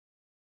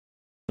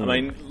I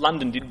mean,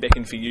 London did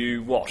beckon for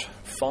you, what,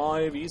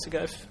 5 years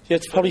ago? Yeah,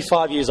 it's probably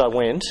 5 years I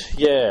went.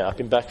 Yeah, I've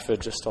been back for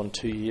just on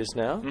 2 years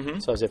now.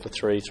 So I was there for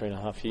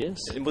 3.5 years.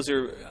 Was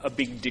there a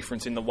big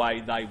difference in the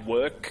way they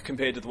work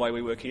compared to the way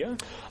we work here?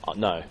 Oh,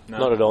 no,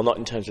 not at all. Not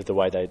in terms of the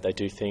way they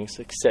do things,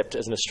 except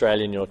as an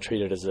Australian you're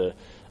treated as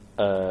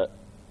a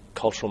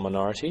cultural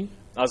minority.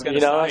 I was going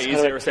to say,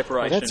 is there a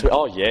separation?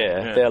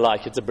 Yeah. They're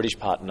like, it's a British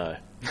part, no.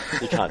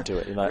 You can't do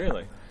it. You're like,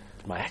 really?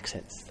 My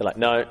accents. They're like,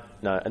 no.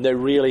 And they're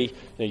really,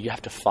 you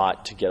have to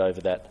fight to get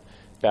over that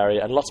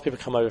barrier. And lots of people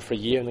come over for a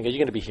year and they go, you're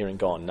going to be here and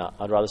gone. No,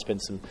 I'd rather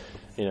spend some,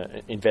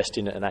 invest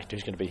in an actor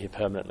who's going to be here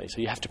permanently. So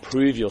you have to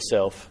prove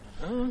yourself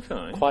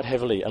quite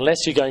heavily,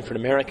 unless you're going for an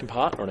American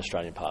part or an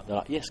Australian part. They're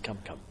like, yes, come.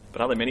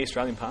 But are there many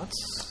Australian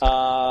parts?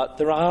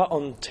 There are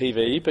on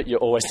TV, but you're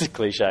always the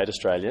cliched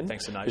Australian.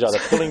 Thanks for noticing. You're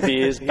either pulling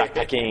beers,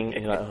 backpacking,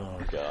 and you're like, oh,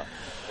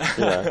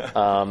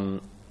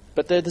 God.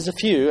 But there's a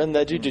few, and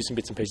they do some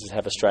bits and pieces that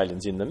have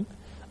Australians in them.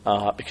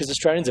 Because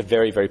Australians are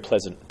very, very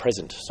present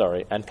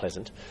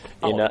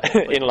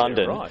in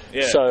London. Right.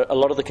 Yeah. So a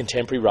lot of the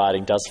contemporary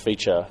writing does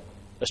feature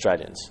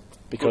Australians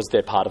because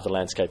they're part of the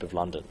landscape of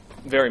London.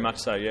 Very much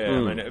so, yeah. I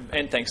mean,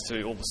 and thanks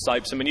to all the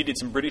soaps. I mean, you did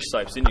some British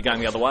soaps, didn't you,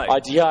 going the other way? I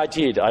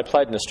did. I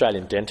played an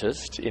Australian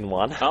dentist in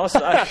one. Oh, so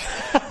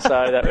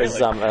that was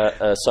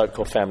a soap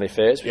called Family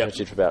Affairs, which I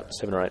did for about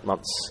 7 or 8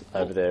 months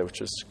over there, which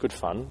was good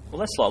fun. Well,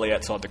 that's slightly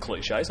outside the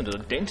cliches, and a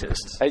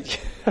dentist. I just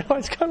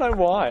don't know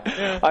why.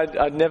 Yeah.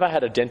 I'd never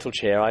had a dental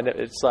chair.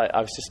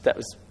 That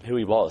was who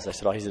he was. They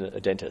said, oh, he's a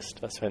dentist.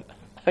 I just went,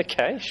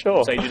 okay,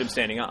 sure. So you did him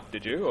standing up,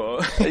 did you?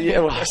 Or?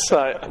 Yeah,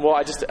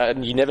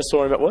 you never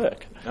saw him at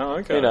work. Oh,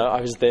 okay. I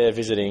was there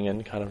visiting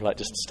and kind of like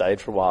just stayed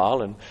for a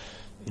while and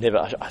never.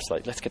 I was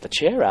like, let's get the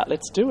chair out,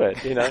 let's do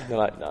it. And they're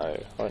like, no.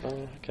 I went,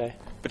 oh, okay.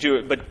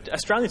 But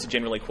Australians are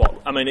generally quite.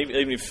 I mean,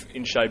 even if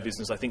in show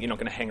business, I think you're not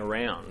going to hang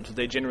around.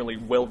 They're generally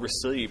well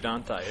received,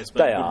 aren't they?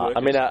 They are.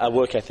 I mean, our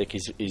work ethic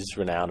is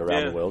renowned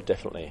around the world,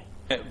 definitely.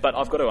 But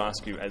I've got to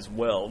ask you as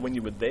well. When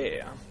you were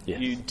there,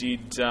 you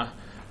did.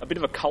 A bit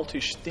of a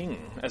cultish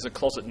thing. As a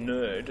closet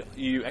nerd,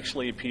 you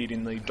actually appeared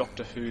in the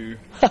Doctor Who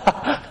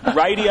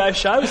radio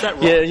show, is that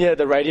right? Yeah,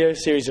 the radio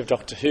series of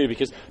Doctor Who,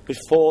 because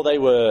before they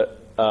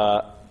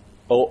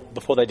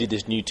did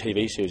this new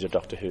TV series of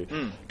Doctor Who,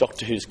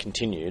 Doctor Who's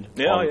continued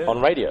on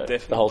radio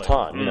the whole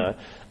time,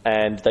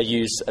 And they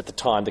used, at the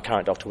time, the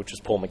current Doctor, which was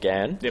Paul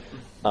McGann. Yep.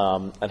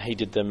 And he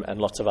did them, and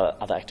lots of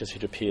other actors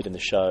who'd appeared in the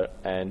show.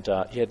 And,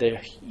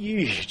 they're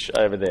huge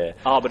over there.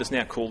 Oh, but it's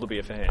now cool to be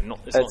a fan.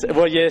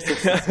 Yes,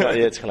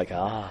 it's kind of like,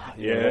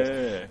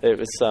 Yeah. It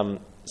was,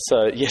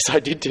 so, yes, I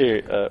did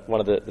do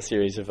one of the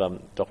series of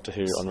Doctor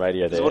Who on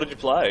radio there. So what did you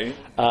play?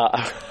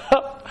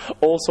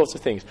 All sorts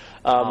of things.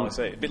 I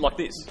see. A bit like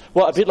this?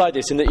 Well, a bit like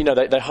this, in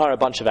that, they hire a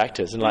bunch of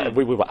actors, and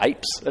we were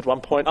apes at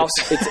one point.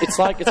 It's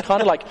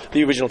kind of like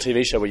the original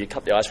TV show where you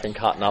cut the ice cream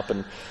carton up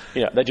and,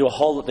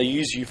 they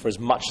use you for as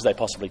much as they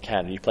possibly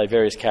can. You play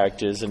various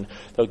characters, and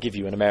they'll give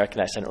you an American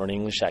accent or an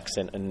English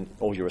accent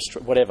or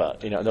whatever,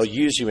 and they'll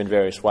use you in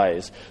various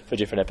ways for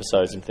different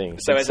episodes and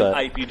things. So as an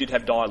ape, you did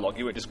have dialogue,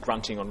 you weren't just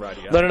grunting on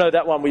radio? No,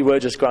 that one we were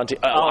just grunting.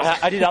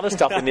 I did other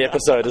stuff in the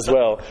episode as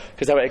well,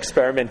 because they were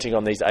experimenting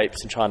on these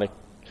apes and trying to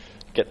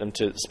get them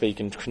to speak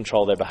and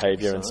control their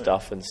behaviour and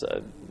stuff, and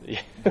so. Yeah.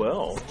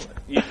 Well,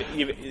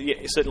 you've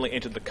certainly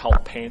entered the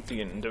cult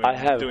pantheon doing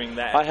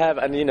that. I have,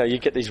 and you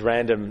get these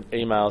random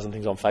emails and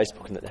things on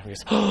Facebook, and everyone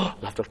goes, "Oh,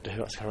 I love Doctor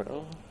Who." I was kind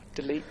of,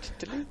 delete.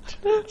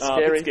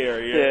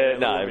 Scary. Yeah,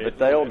 no, but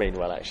they all mean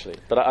well, actually.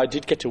 But I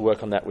did get to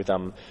work on that with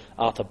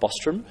Arthur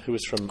Bostrom, who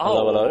was from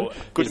Hello.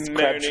 Good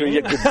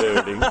morning.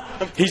 Good morning.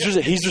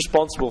 He's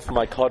responsible for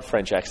my cod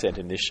French accent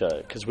in this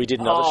show, because we did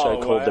another show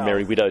called The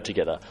Merry Widow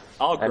together.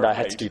 Oh, great. And I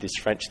had to do this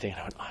French thing, and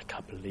I went, I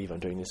can't believe I'm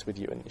doing this with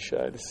you in the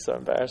show. This is so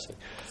embarrassing.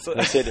 So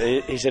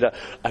he said,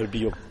 I will be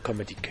your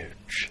comedy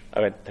coach.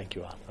 I went, thank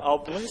you, Arthur. Oh,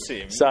 bless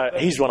him. So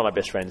he's one of my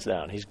best friends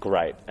now, and he's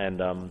great.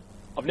 And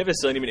I've never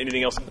seen him in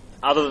anything else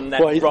other than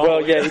that role. He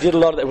did a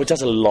lot of. He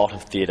does a lot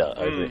of theatre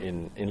over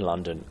in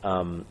London,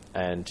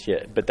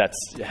 but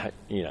that's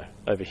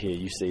over here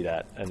you see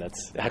that, and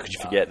that's how could you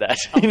forget that?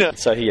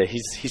 So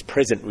he's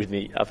present with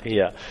me up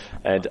here,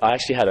 and I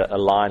actually had a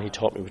line he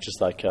taught me, which is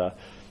like,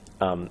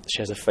 she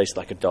has a face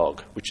like a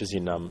dog, which is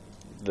in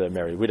The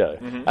Merry Widow.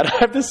 And I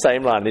have the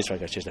same line in this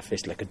one. She has a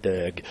face like a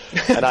dog.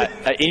 And I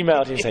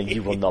emailed him saying,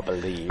 you will not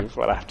believe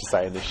what I have to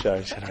say in this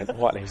show. And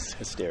what? He's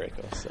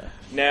hysterical. So.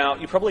 Now,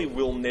 you probably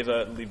will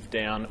never live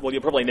down... Well,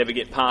 you'll probably never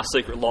get past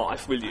Secret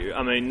Life, will you?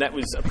 I mean, that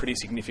was a pretty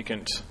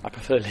significant... I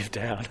prefer live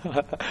down.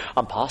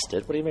 I'm past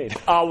it. What do you mean?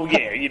 Oh,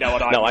 yeah, you know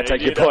what I mean. No, I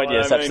take your point,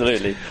 yes,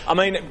 absolutely. I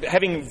mean,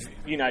 having,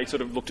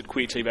 sort of looked at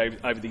queer TV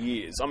over the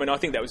years, I mean, I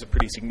think that was a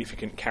pretty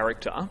significant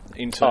character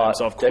in terms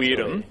of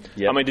queerdom.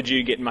 Yep. I mean, did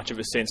you get much of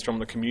a sense from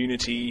the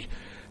community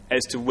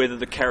as to whether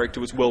the character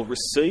was well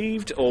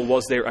received, or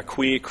was there a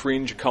queer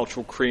cringe, a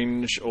cultural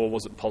cringe, or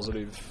was it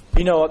positive?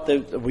 You know what,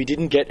 we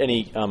didn't get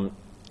any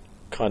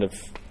kind of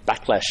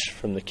backlash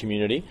from the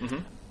community,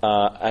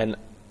 and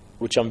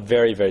which I'm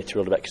very, very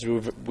thrilled about,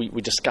 because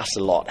we discussed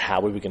a lot how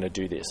we were going to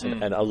do this,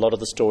 and a lot of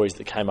the stories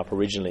that came up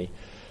originally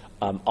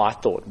I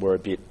thought were a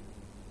bit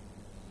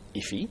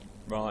iffy.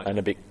 Right. And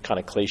a bit kind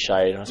of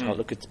cliched. And I was like,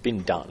 look, it's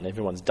been done.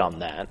 Everyone's done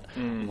that.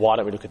 Why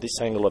don't we look at this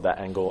angle or that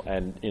angle?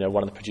 And, you know,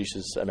 one of the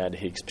producers, Amanda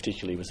Higgs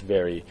particularly, was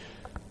very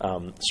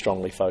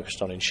strongly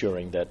focused on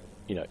ensuring that,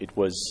 you know, it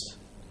was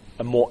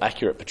a more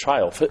accurate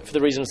portrayal for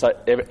the reasons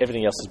that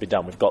everything else has been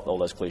done. We've got all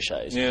those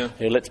cliches. Yeah.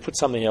 You know, let's put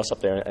something else up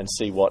there and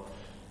see what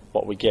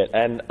we get.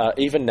 And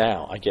even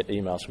now, I get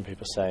emails from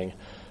people saying,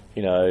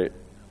 you know,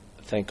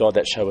 thank God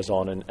that show was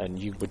on and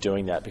you were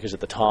doing that, because at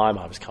the time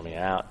I was coming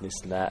out and this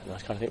and that, and I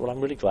kind of think, well, I'm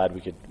really glad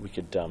we could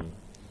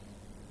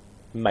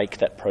make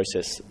that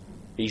process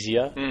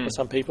easier for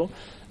some people,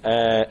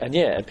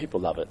 and people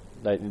love it.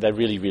 They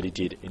really, really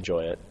did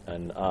enjoy it,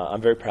 and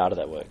I'm very proud of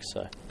that work.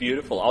 So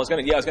beautiful. I was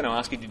going to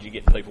ask you, did you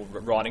get people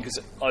writing? Because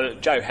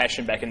Joe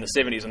Hasham back in the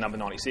 70s on number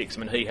 96, I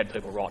mean, he had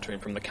people write to him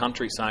from the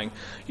country saying,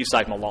 "You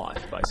saved my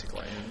life,"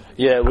 basically.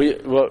 Yeah,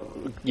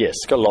 yes,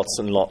 got lots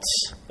and lots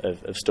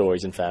of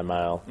stories in fan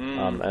mail,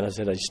 and as I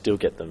said, I still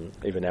get them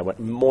even now.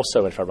 More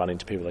so if I run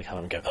into people, they come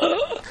and go,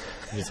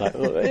 and it's like,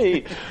 oh,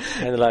 hey,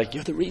 and they're like,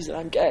 "You're the reason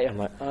I'm gay." I'm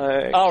like,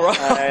 oh right,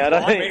 I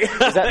don't think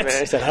is that.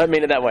 He said, "I don't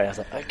mean it that way." I was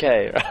like,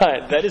 okay,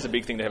 right. That is a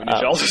big thing to have on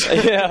your shoulders.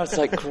 Yeah, I was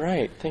like,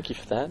 great, thank you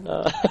for that.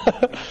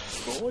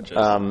 Gorgeous.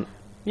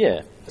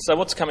 Yeah. So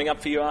what's coming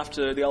up for you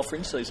after the old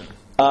Fringe season?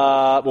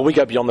 Well, we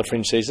go beyond the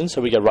Fringe season,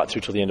 so we go right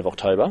through till the end of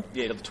October.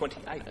 Yeah, till the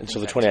 28th.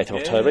 Until the 28th of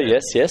October,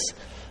 yes.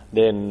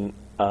 Then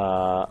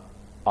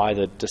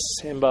either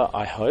December,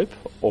 I hope,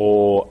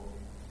 or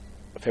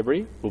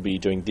February, we'll be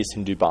doing this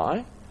in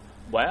Dubai.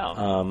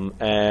 Wow.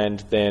 And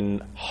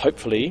then,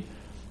 hopefully,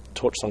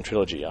 Torch Song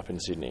Trilogy up in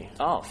Sydney.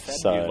 Oh,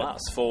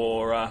 fabulous.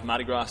 For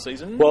Mardi Gras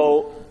season?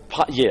 Well,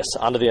 yes,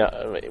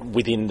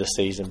 within the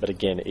season, but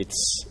again, it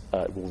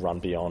will run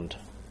beyond.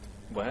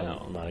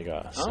 Wow. Mardi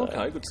Gras. So.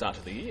 Okay, good start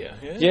to the year.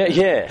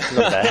 Yeah.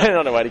 Not bad.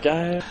 Not a way to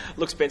go.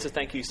 Look, Spencer,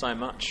 thank you so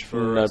much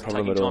for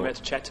taking time out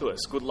to chat to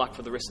us. Good luck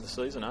for the rest of the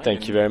season.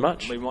 Thank you very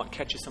much. We might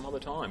catch you some other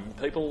time.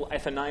 People,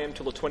 Athenaeum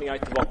till the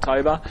 28th of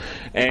October,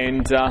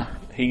 and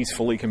he's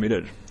fully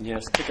committed.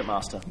 Yes,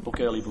 Ticketmaster. Book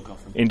early, book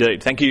often.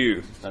 Indeed. Thank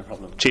you. No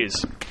problem.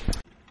 Cheers.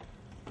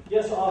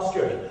 Yes,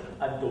 Oscar.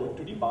 I'm going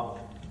to the bank.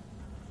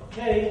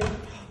 Okay.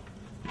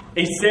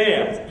 Hey,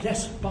 Sam.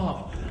 Yes,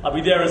 Bob. I'll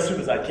be there as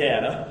soon as I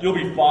can. Huh? You'll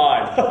be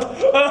fine.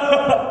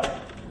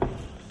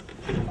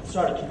 I'm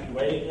sorry to keep you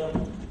waiting.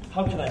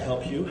 How can I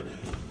help you?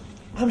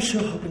 I'm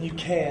sure hoping you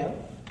can.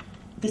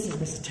 This is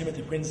Mrs.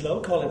 Timothy Winslow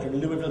calling from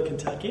Louisville,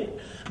 Kentucky.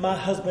 My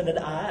husband and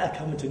I are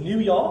coming to New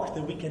York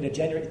the weekend of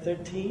January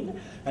 13,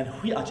 and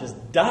we are just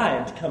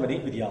dying to come and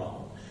eat with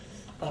y'all.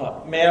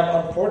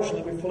 Ma'am,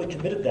 unfortunately, we're fully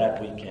committed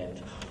that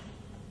weekend.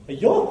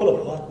 You're full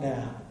of what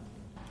now?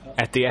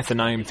 At the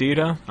Athenaeum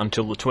Theatre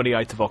until the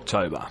 28th of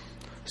October.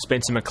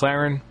 Spencer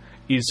Mclaren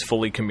is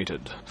fully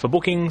committed. For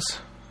bookings,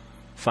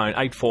 phone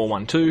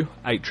 8412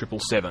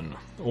 8777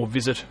 or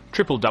visit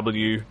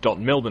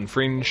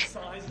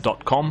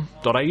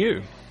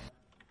www.melbournefringe.com.au.